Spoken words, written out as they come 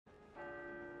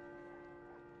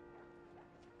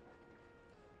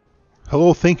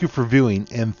Hello, thank you for viewing,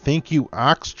 and thank you,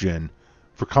 Oxjiin,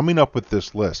 for coming up with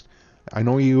this list. I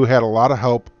know you had a lot of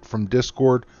help from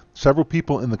Discord. Several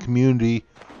people in the community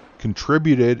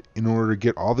contributed in order to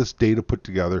get all this data put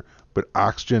together, but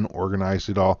Oxjiin organized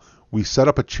it all. We set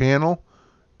up a channel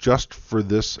just for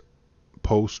this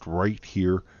post right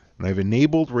here, and I've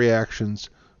enabled reactions,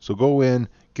 so go in,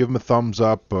 give them a thumbs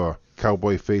up, a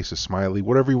cowboy face, a smiley,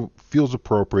 whatever feels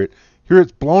appropriate. Here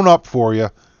it's blown up for you.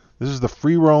 This is the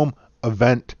free roam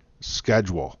event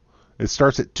schedule. It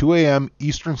starts at 2 a.m.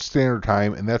 Eastern Standard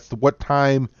Time, and that's what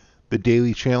time the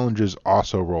daily challenges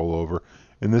also roll over.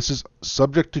 And this is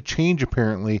subject to change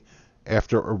apparently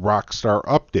after a Rockstar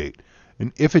update.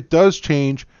 And if it does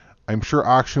change, I'm sure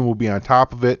Oxjiin will be on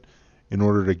top of it in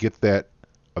order to get that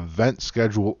event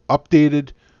schedule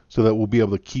updated so that we'll be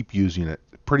able to keep using it.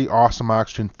 Pretty awesome,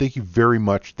 Oxjiin. Thank you very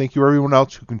much. Thank you everyone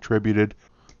else who contributed.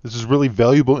 This is really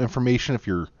valuable information if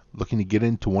you're looking to get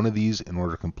into one of these in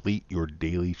order to complete your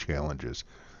daily challenges.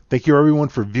 Thank you everyone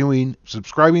for viewing,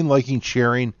 subscribing, liking,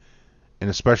 sharing, and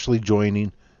especially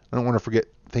joining. I don't want to forget,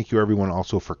 thank you everyone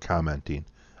also for commenting.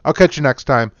 I'll catch you next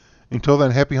time. Until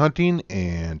then, happy hunting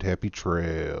and happy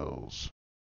trails.